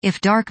If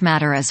dark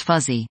matter is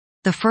fuzzy,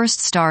 the first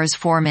stars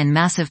form in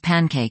massive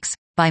pancakes,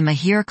 by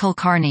Mahir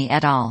Kulkarni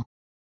et al.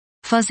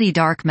 Fuzzy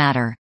dark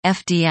matter,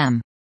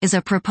 FDM, is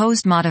a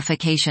proposed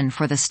modification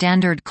for the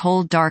standard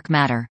cold dark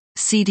matter,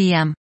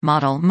 CDM,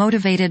 model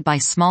motivated by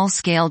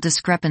small-scale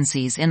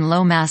discrepancies in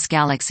low-mass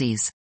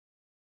galaxies.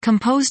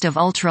 Composed of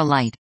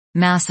ultra-light,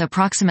 mass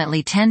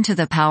approximately 10 to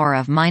the power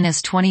of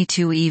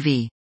 -22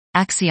 eV,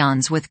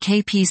 axions with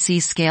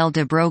kpc scale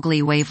de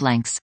Broglie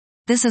wavelengths,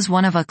 this is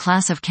one of a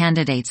class of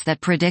candidates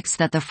that predicts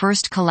that the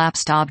first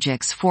collapsed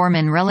objects form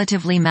in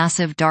relatively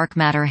massive dark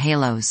matter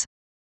halos.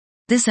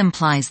 This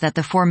implies that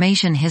the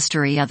formation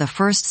history of the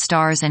first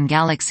stars and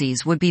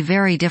galaxies would be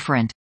very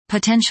different,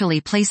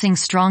 potentially placing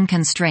strong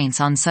constraints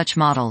on such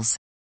models.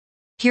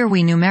 Here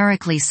we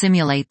numerically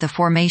simulate the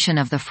formation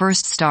of the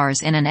first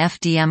stars in an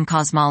FDM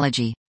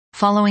cosmology,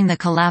 following the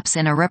collapse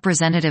in a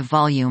representative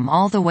volume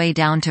all the way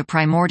down to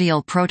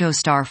primordial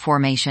protostar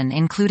formation,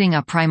 including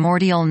a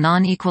primordial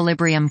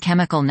non-equilibrium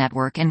chemical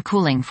network and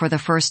cooling for the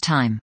first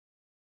time.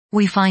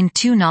 We find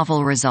two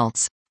novel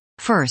results.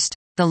 First,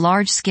 the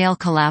large-scale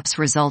collapse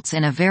results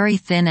in a very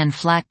thin and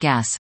flat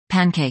gas,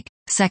 pancake.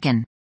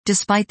 Second,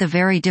 despite the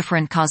very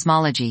different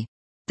cosmology,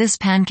 this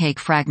pancake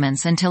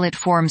fragments until it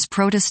forms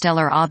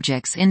protostellar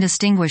objects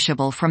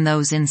indistinguishable from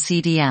those in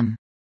CDM.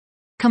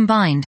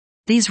 Combined,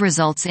 these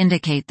results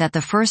indicate that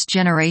the first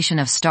generation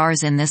of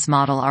stars in this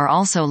model are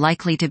also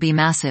likely to be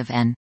massive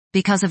and,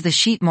 because of the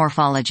sheet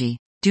morphology,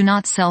 do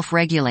not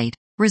self-regulate,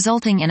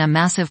 resulting in a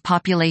massive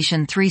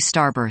population 3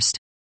 starburst.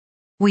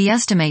 We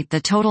estimate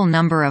the total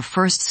number of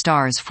first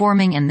stars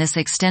forming in this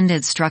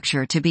extended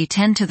structure to be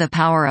 10 to the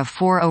power of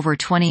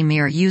 4/20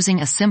 Mir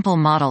using a simple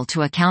model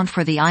to account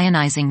for the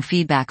ionizing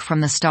feedback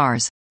from the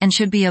stars, and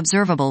should be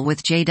observable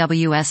with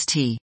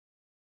JWST.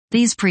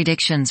 These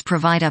predictions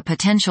provide a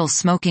potential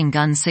smoking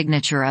gun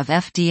signature of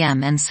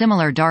FDM and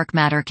similar dark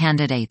matter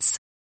candidates.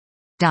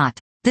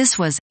 This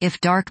was, If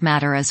Dark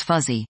Matter is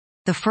Fuzzy,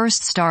 the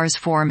First Stars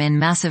Form in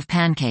Massive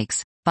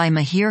Pancakes, by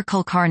Mahir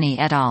Kulkarni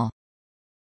et al.